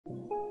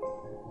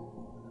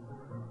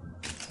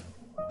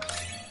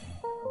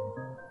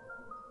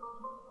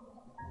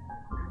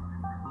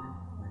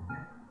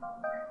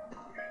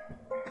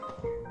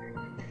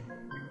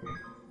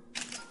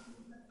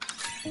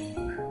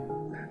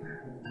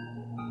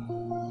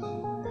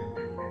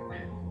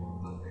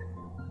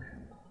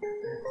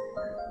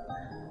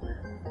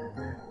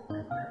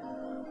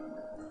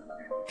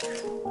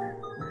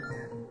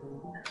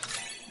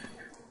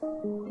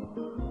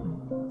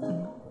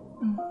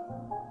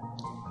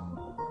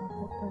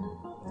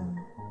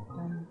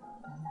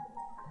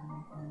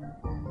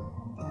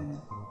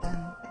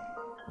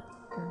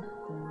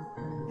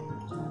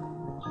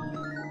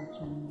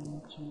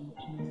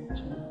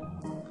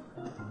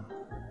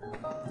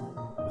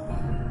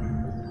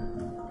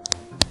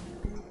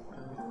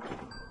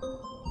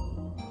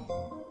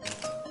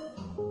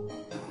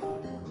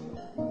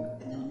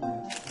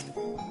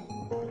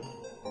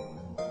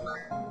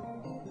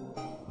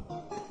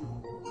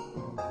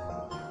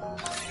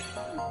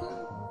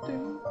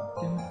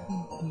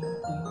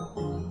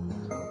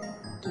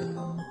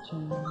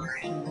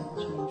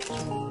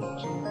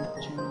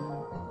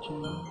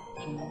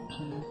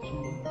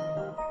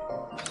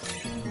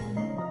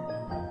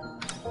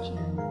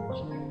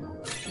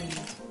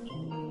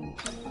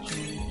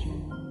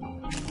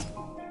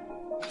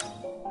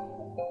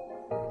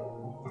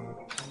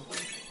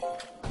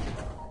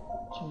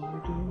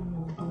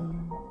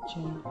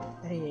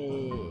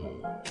Hey.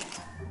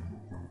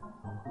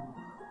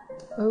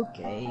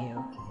 Okay.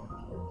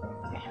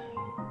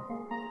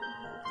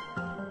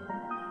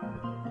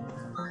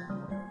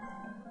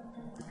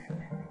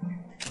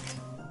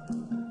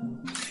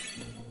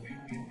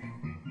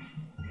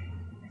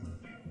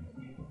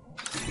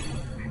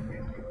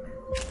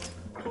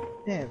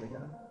 There we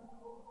go.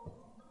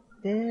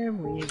 There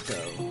we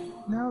go.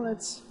 Now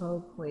let's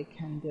hope we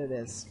can do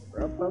this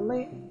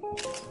properly.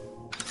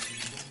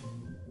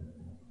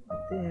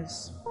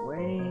 This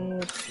way,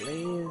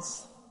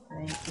 please.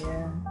 Thank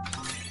you.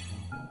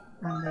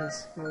 And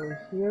let's go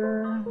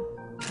here.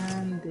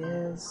 And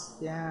this,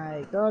 yeah,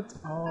 I got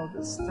all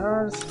the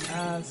stars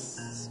as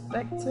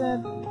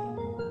expected.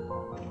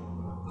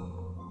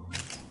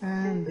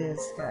 And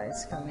this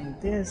guy's coming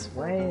this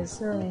way. Is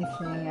there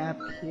anything up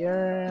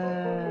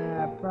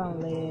here?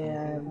 Probably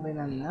we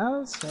don't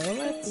know, so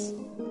let's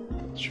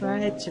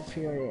try to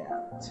figure it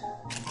out.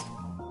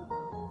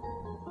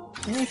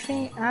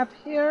 Anything up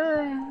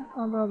here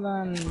other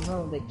than,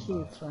 well, the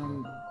key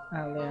from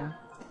earlier?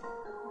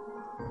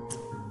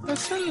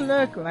 Doesn't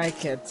look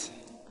like it.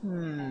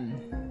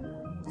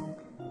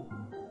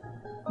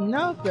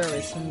 No, there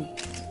isn't.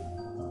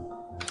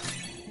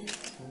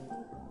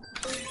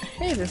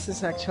 Hey, this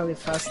is actually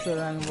faster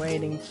than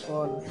waiting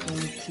for the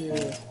thing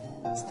to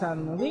start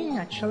moving,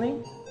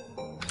 actually.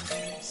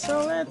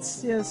 So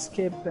let's just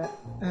keep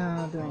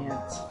doing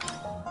it.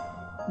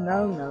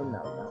 No.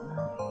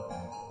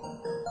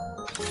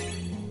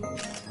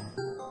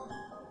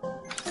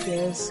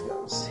 This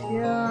goes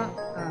here,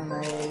 and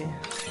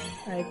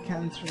I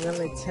can't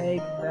really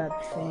take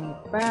that thing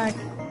back.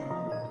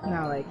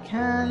 Now I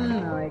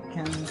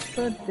can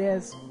put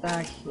this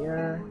back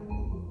here,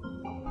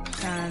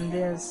 and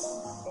this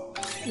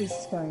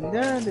is going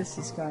there, this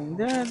is going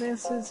there,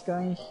 this is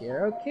going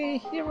here. Okay,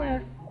 here we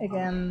are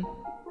again.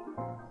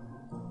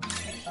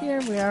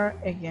 Here we are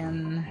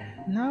again.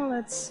 Now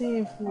let's see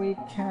if we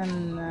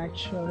can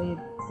actually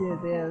do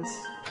this.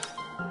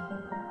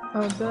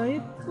 Although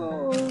it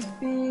could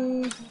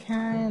be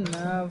kind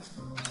of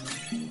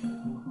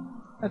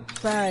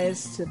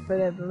advised to put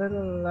it a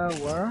little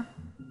lower,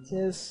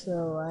 just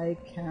so I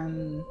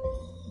can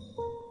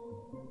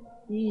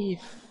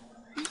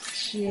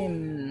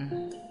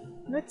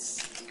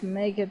let's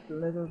make it a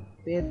little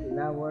bit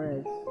lower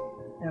if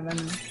even.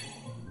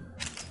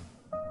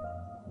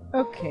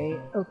 Okay.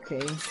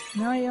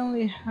 Now I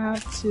only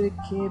have to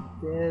keep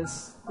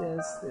this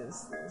forever.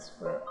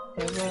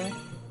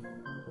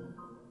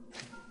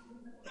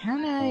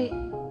 Can I?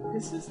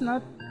 This is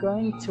not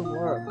going to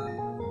work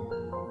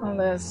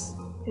unless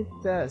it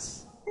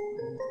does.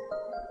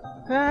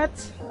 But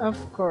of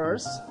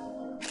course,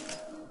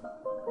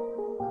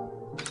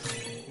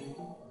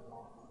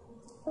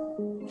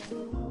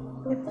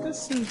 it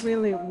doesn't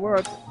really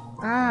work.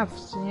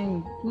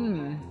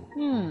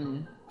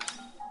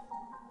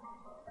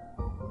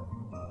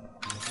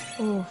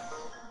 Oof.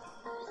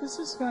 This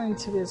is going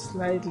to be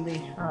slightly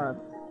hard.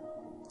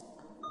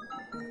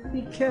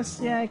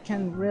 Because yeah, I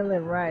can really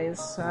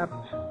rise up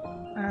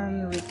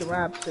and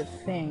regrab the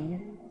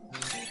thing.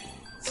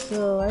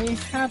 So I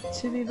have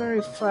to be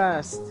very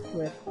fast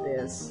with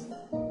this.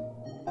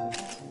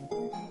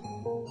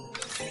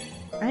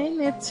 I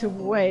need to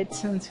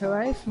wait until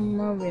I've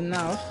moved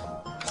enough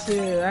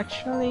to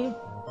actually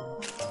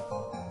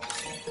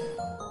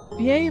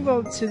be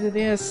able to do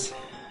this.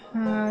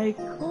 I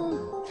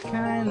could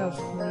kind of...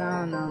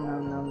 No,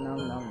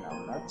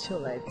 too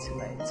late.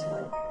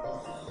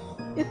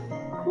 It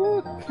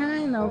could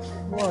kind of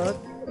work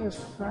if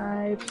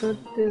I put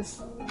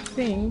this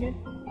thing.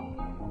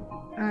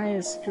 I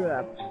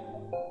screwed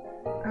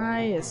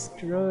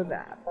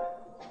up.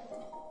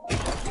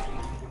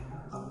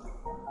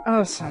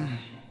 Awesome.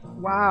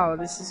 Wow,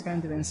 this is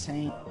going to be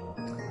insane.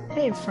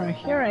 Hey, from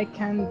here I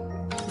can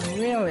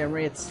really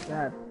reach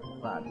that,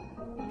 but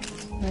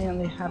I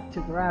only have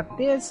to grab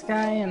this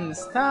guy and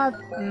start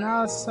an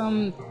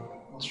awesome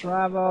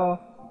travel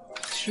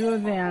through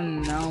the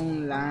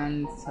unknown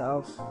lands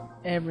of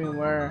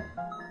everywhere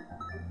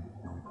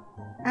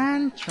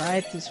and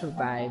try to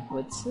survive,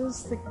 which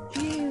is the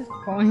key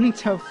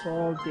point of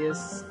all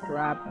this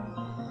crap.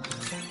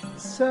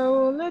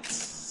 So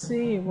let's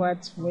see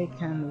what we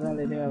can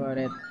really do about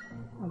it.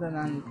 Other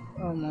than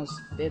almost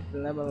beat the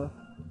level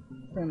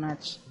pretty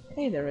much.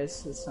 Hey, there is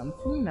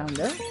something down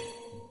there.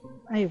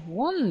 I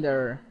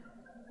wonder.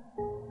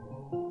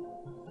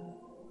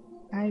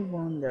 I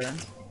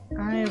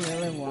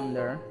really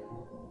wonder.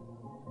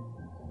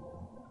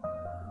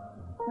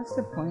 What's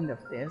the point of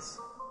this?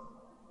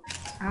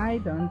 I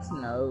don't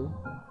know.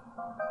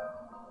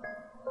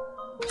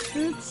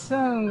 It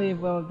certainly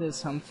will do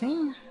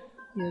something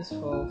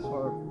useful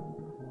for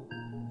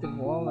the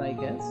wall, I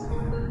guess.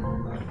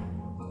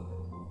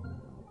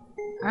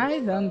 I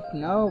don't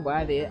know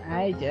what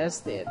I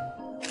just did.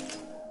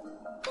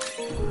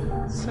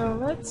 So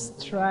let's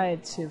try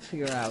to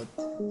figure out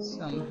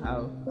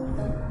somehow.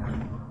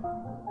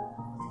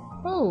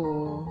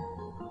 Oh!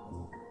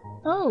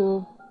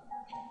 Oh!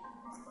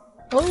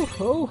 Oh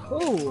ho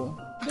ho!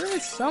 There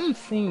is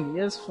something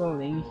useful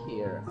in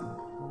here.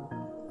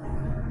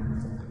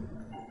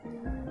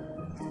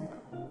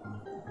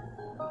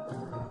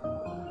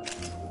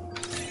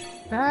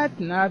 But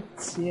not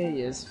too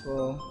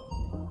useful.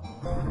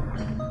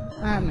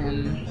 I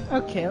mean,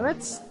 okay,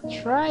 let's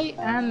try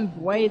and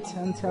wait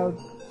until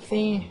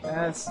thing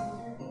has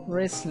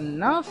risen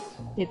enough.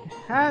 It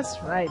has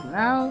right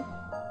now.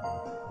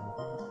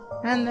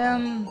 And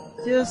then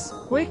just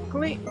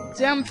quickly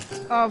jump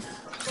off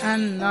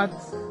and not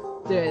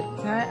do it.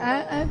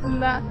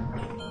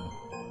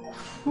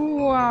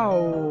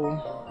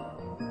 Wow.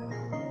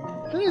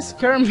 Don't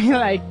scare me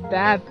like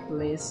that,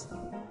 please.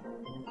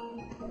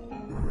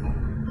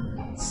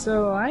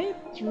 So I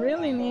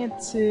really need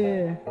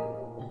to...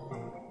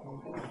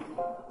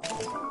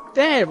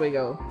 There we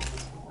go.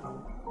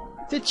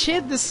 To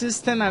cheat the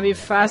system a bit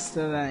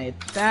faster than it.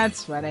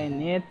 That's what I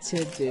need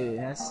to do,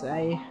 as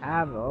I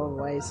have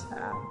always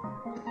have.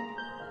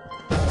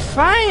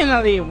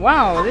 Finally!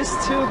 Wow, this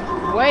took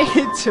way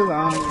too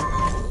long.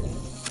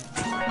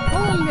 How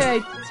long did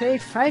I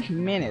take? 5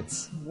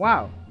 minutes.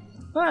 Wow.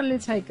 Well, at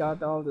least I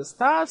got all the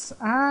stars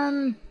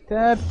and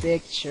the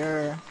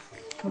picture.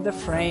 The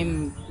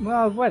frame,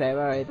 well,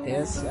 whatever it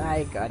is,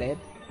 I got it.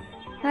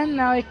 And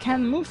now I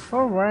can move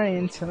forward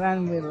into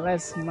land with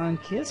less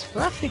monkeys,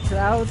 fluffy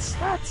clouds.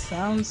 That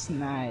sounds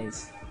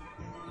nice.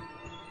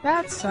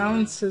 That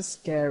sounds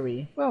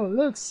scary. Well,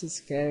 looks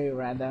scary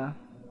rather.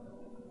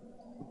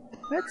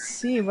 Let's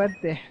see what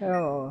the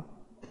hell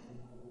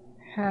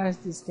has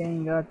this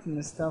game got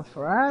in store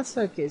for us.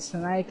 Okay,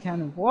 so I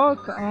can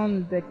walk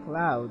on the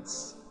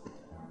clouds.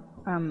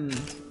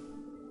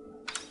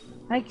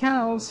 I can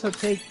also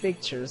take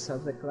pictures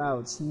of the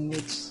clouds, in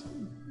which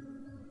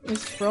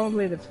is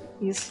probably the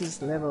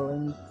easiest level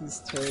in the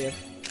history of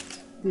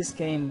this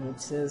game,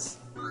 which is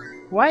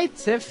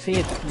quite a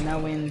feat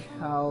knowing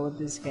how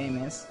this game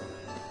is.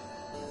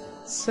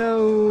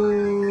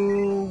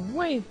 So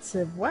wait,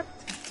 what?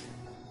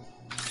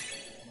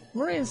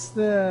 Where is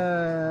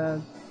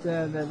the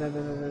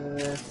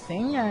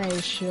thing I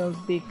should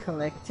be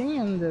collecting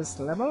in this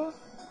level?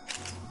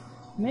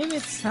 Maybe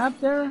it's up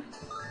there?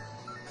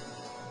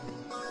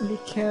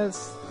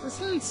 Because it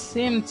doesn't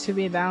seem to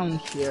be down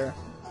here.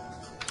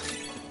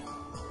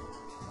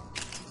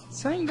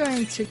 So I'm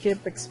going to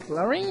keep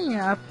exploring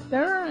up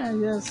there,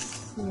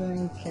 just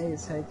in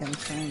case I can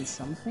find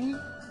something.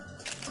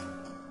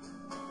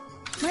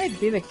 Might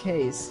be the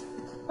case.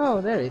 Oh,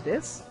 there it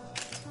is.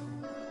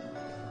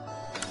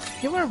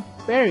 You were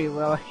very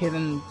well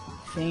hidden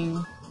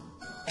thing.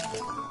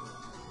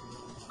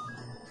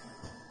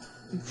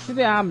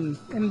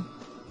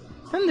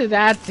 Don't do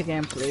that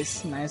again,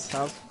 please,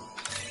 myself.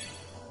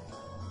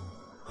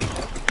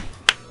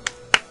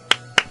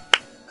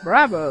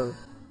 Bravo!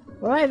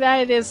 Will I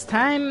die this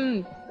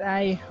time?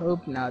 I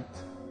hope not.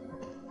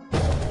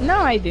 No,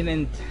 I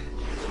didn't.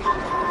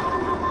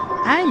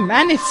 I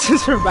managed to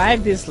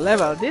survive this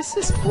level. This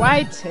is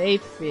quite a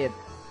feat.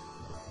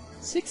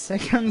 6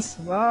 seconds?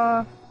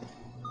 Well,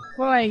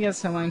 I guess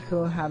someone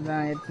could have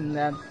done it in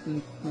that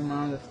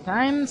amount of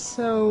time.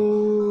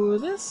 So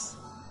this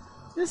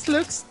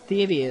looks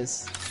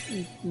tedious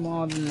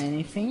more than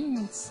anything.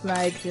 It's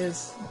like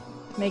just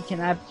making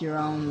up your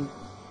own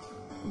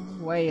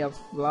way of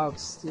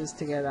blocks just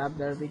to get up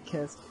there,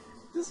 because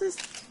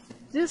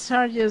these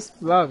are just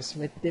blocks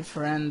with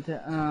different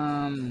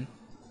how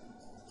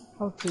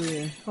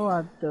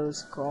are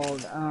those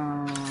called?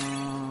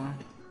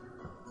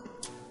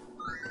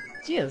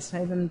 Yes,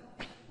 I don't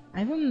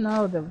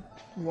know the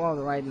word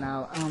right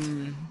now.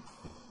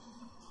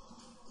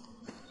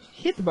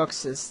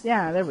 Hitboxes.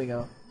 Yeah, there we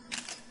go.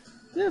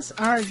 These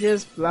are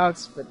just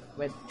blocks but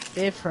with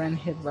different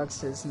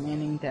hitboxes,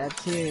 meaning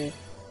that you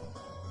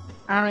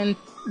aren't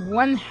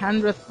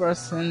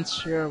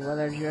 100% sure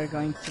whether you're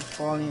going to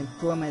fall in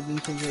plummet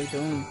into your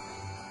doom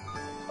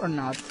or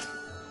not.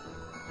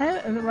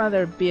 I'd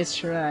rather be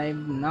sure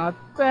I'm not,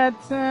 but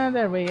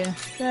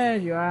there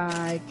you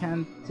are.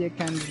 You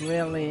can't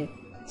really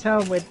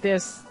tell with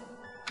these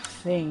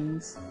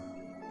things.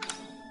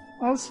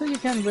 Also, you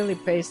can really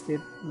paste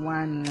it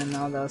one and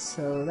another,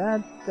 so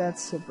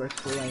that's super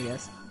cool, I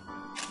guess.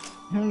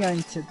 I'm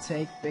going to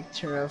take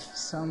picture of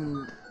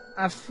some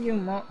a few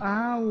more.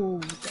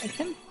 Oh, I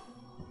can.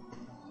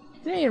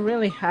 Do I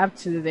really have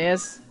to do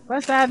this?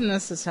 Was that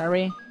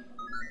necessary?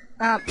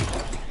 How?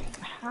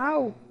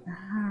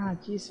 Ah,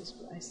 Jesus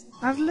Christ.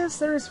 At least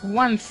there is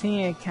one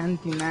thing I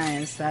can't deny,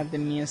 is that the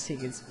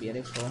music is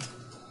beautiful.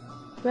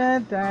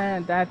 But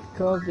that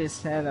could be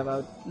said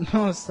about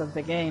most of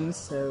the games,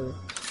 so...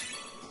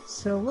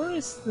 So where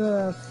is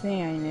the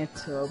thing I need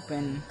to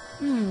open?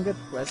 Good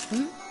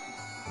question.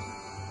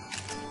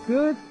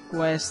 Good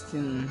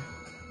question.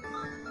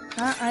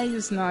 I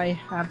just know I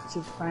have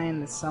to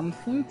find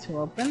something to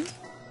open.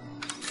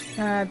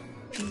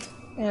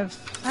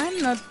 If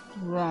I'm not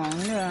wrong,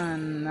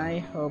 and I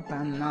hope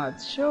I'm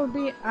not, should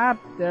be up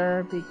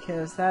there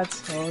because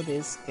that's how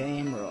this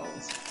game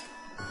rolls.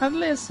 At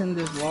least in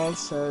this world,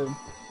 so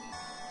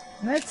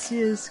let's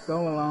just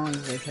go along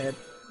with it.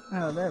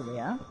 Oh, there we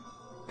are.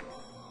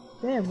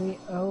 There we...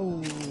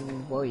 oh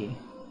boy.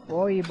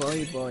 Boy.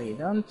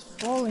 Don't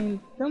fall in...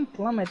 don't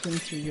plummet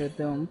into your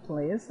doom,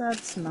 please.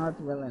 That's not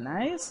really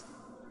nice.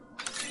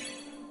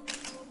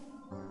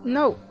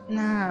 No!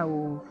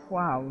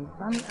 Wow.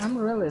 I'm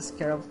really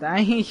scared of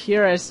dying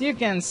here, as you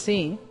can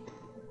see.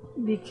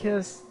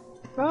 Because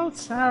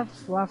clouds are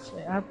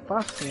fluffy, are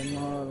puffy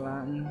more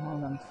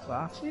than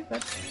fluffy,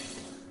 but...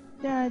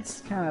 yeah,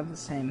 it's kind of the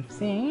same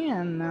thing,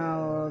 and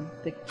now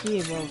the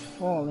key will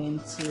fall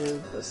into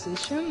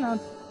position, not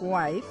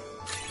quite.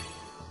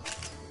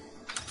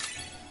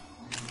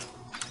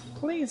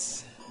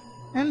 Please,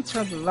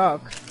 enter the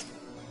lock.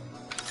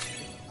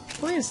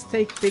 Please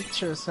take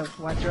pictures of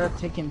what you're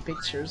taking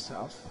pictures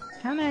of.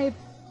 Can I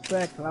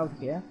put a cloud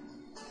here?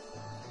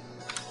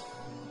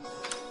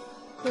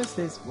 Does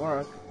this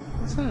work?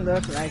 Doesn't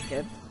look like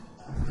it.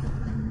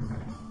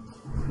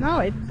 No,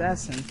 it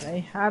doesn't. I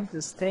have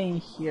to stay in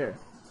here,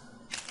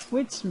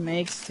 which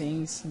makes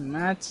things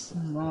much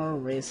more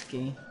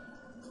risky.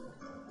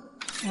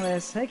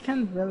 Yes, I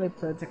can't really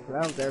put a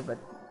cloud there, but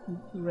it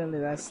really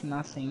does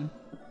nothing.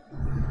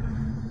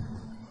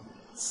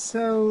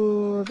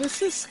 So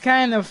this is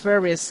kind of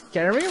very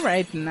scary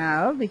right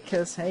now,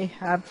 because I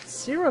have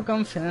zero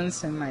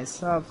confidence in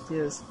myself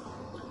just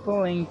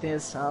pulling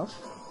this off.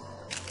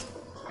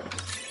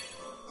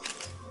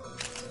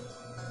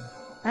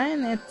 I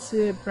need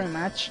to pretty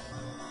much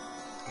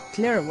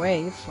clear a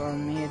way for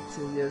me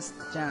to just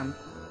jump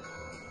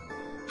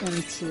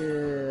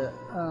into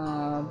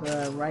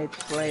the right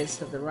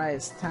place at the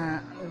right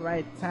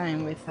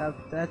time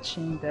without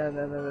touching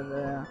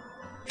the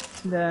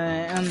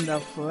end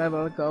of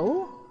level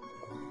goal.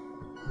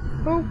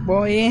 Oh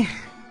boy!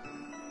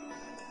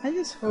 I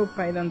just hope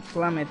I don't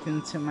plummet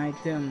into my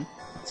doom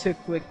too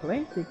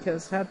quickly,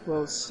 because that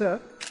will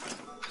suck.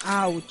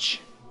 Ouch!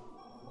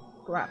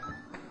 Crap.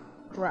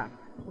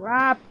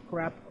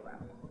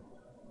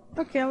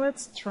 Okay,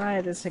 let's try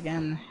this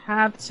again.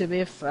 Have to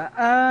be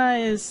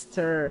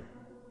faster.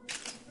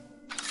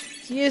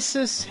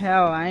 Jesus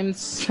hell, I'm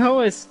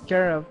so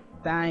scared of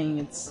dying,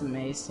 it's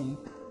amazing.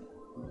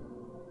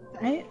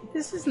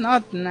 This is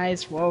not a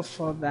nice world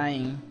for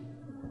dying.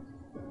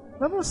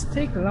 Levels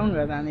take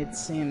longer than it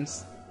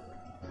seems.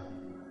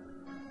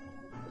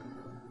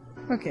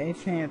 Okay, I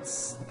think it's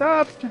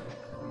stopped.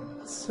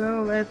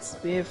 So let's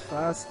be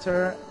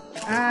faster.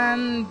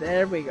 And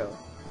there we go.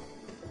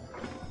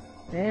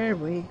 There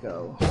we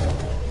go.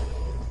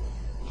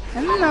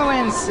 And now I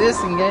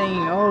insist on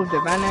getting all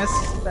the banners,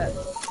 but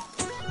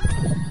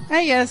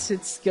I guess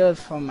it's good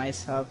for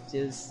myself,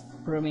 just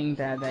proving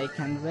that I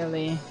can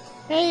really...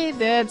 Hey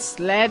dudes,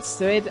 let's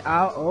do it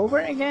all over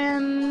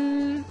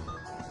again!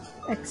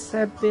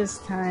 Except this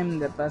time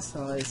the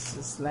puzzle is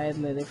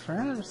slightly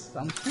different or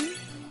something.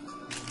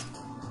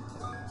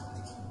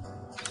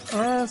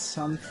 Or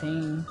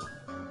something.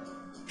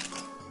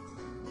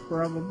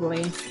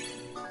 Probably.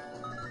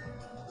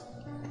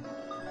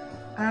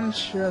 I'm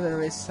sure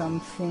there is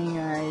something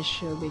I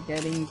should be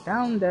getting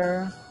down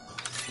there.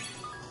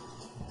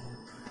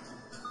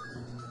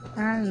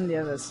 And the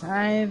other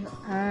side,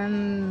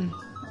 and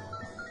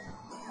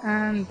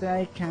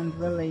I can't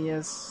really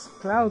use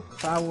cloud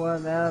power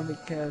there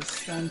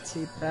because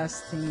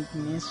anti-busting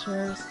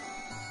measures.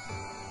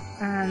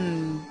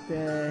 And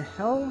the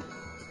hell?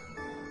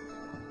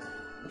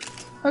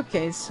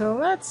 Okay, so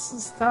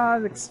let's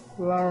start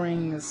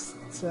exploring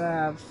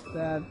stuff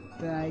that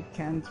I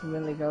can't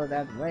really go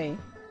that way.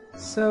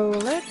 So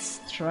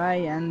let's try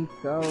and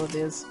go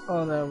this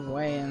other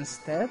way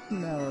instead,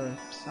 or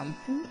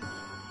something.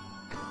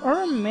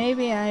 Or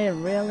maybe I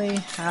really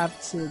have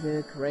to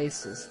do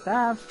crazy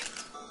stuff.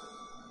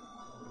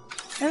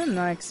 I don't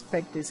know, I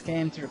expect this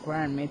game to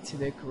require me to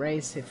do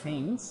crazy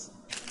things.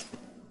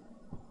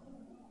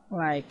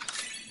 Like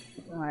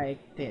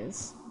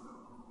this.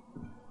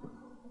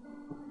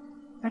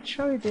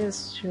 Actually,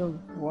 this should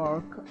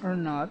work or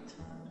not.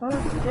 Or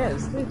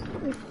yes,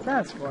 it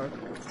does work.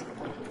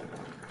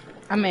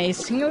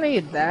 Amazingly,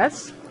 it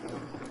does.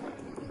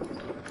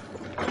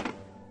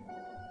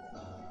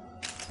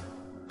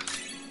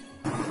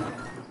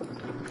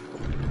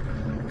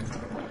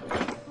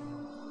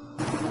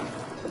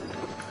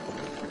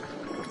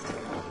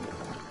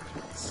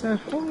 So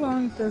how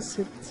long does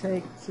it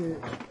take to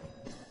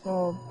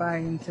fall back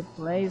into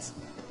place?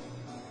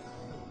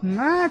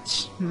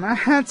 Much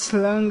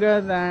longer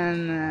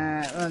than,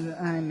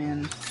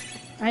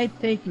 I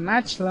take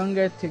much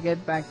longer to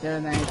get back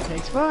there than it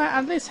takes. Well,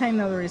 at least I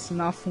know there is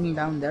nothing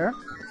down there.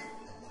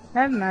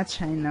 That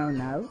much I know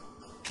now.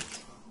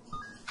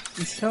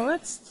 So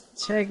let's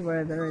check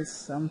whether there is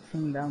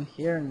something down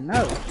here.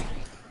 No.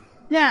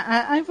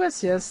 Yeah,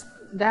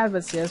 that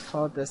was just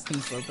for testing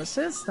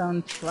purposes.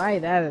 Don't try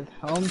that at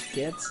home,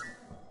 kids.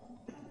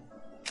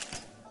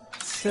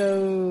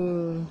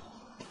 So,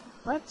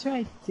 what do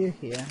I do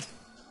here?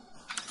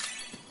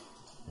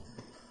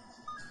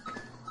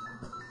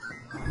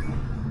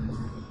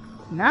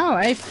 Now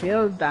I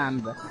feel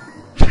dumb.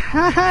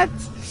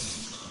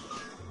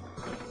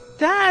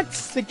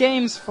 That's the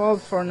game's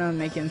fault for not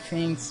making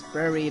things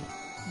very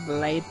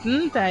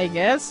blatant, I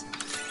guess.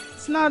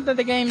 It's not that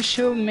the game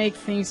should make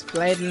things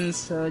blatant,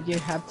 so you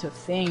have to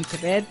think a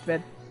bit,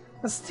 but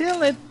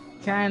still it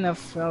kind of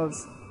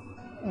feels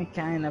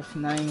kind of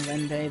annoying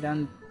when they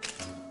don't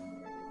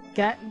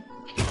get...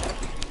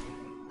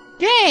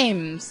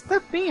 Game!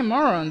 Stop being a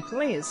moron,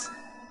 please!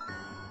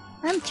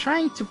 I'm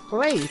trying to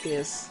play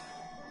this.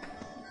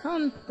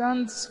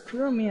 Don't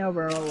screw me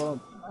over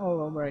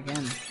all over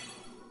again.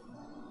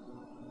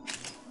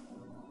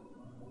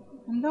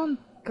 And don't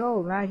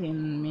go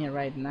lagging me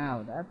right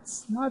now,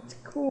 that's not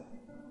cool.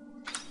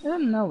 I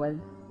don't know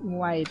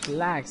why it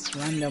lags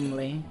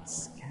randomly,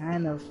 it's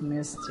kind of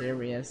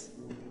mysterious.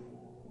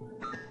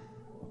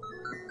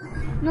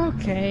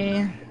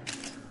 Okay.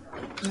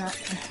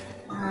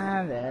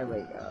 There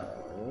we go.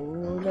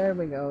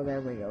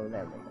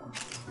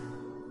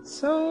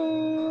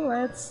 So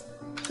let's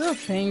do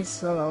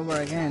things all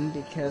over again,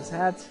 because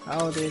that's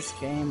how this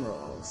game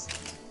rolls.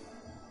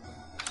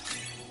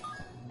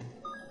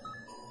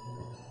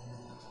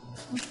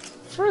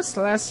 First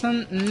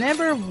lesson,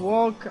 never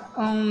walk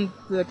on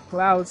the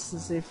clouds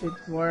as if it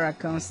were a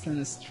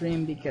constant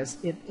stream, because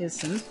it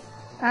isn't,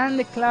 and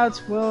the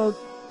clouds will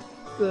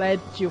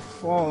let you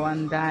fall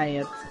and die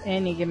at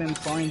any given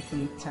point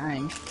in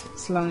time,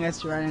 as long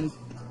as you aren't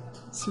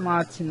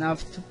smart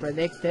enough to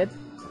predict it.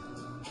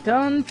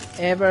 Don't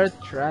ever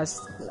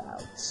trust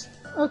clouds.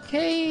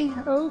 Okay,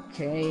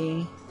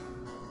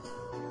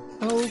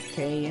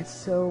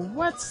 so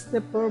what's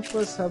the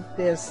purpose of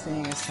this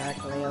thing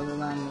exactly, other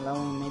than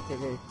allowing me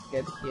to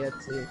get here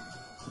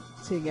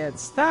to get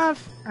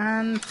stuff,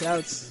 and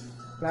clouds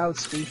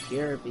be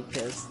here,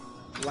 because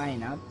why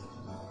not?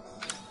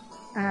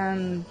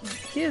 And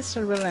these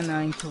are really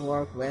annoying to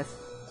work with.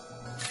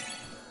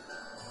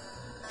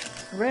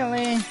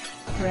 Really.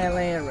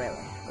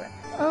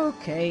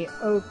 Okay.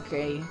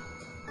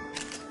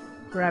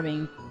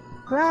 Grabbing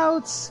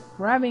clouds,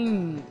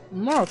 grabbing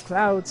more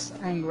clouds,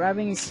 and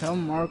grabbing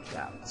some more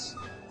clouds.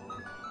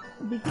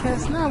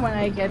 Because now when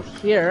I get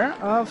here,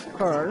 of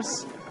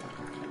course,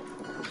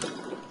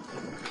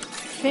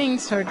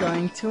 things are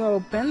going to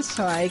open,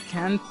 so I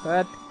can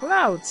put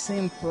clouds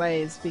in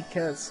place,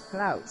 because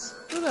clouds.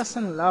 Who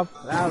doesn't love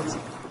clouds?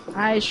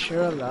 I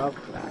sure love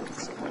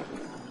clouds.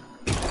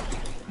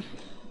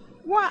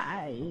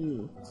 Why?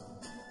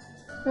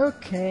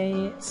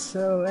 Okay,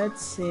 so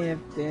let's see if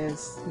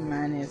this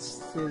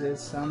managed to do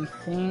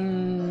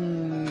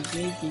something.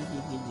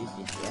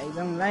 I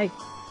don't like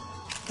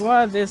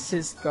where this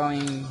is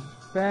going,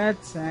 but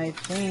I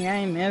think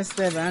I missed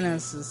the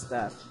bonus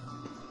stuff,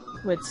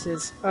 which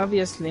is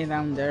obviously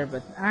down there,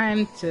 but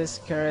I'm too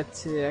scared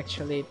to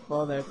actually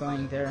bother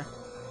going there.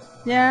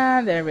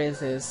 Yeah, there is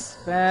this,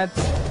 but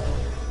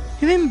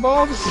it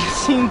involves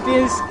using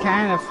these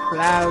kind of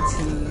clouds,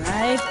 and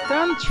I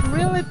don't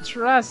really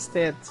trust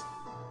it.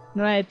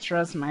 No, I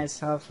trust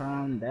myself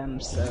around them,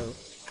 so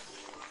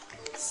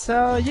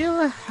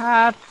you'll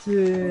have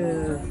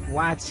to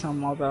watch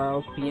some other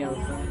LP, or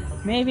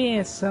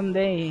maybe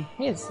someday.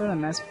 Hey, it's still a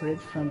Mesperit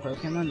from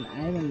Pokemon,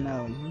 I don't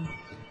know.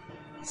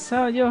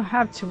 So you'll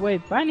have to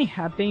wait. Bunny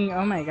hopping,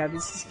 oh my god,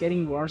 this is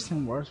getting worse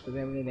and worse with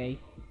every day.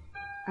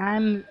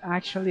 I'm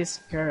actually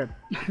scared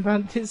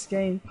about this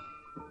game.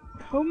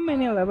 How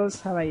many levels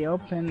have I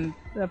opened?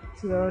 Up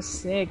to those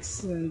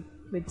 6, and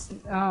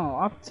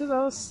up to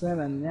those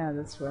 7, yeah,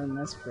 that's where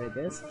Mesperit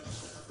is.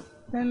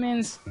 That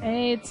means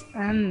 8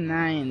 and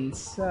 9,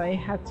 so I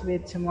have to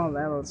beat 2 more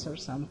levels or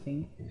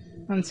something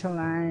until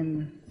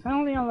I'm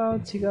finally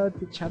allowed to go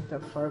to chapter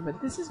 4, but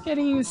this is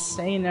getting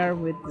insaner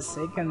with the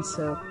second,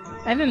 so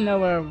I don't know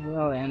where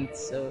we'll end,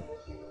 so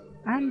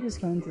I'm just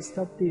going to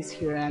stop this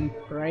here and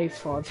pray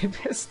for the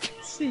best.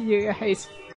 See you guys.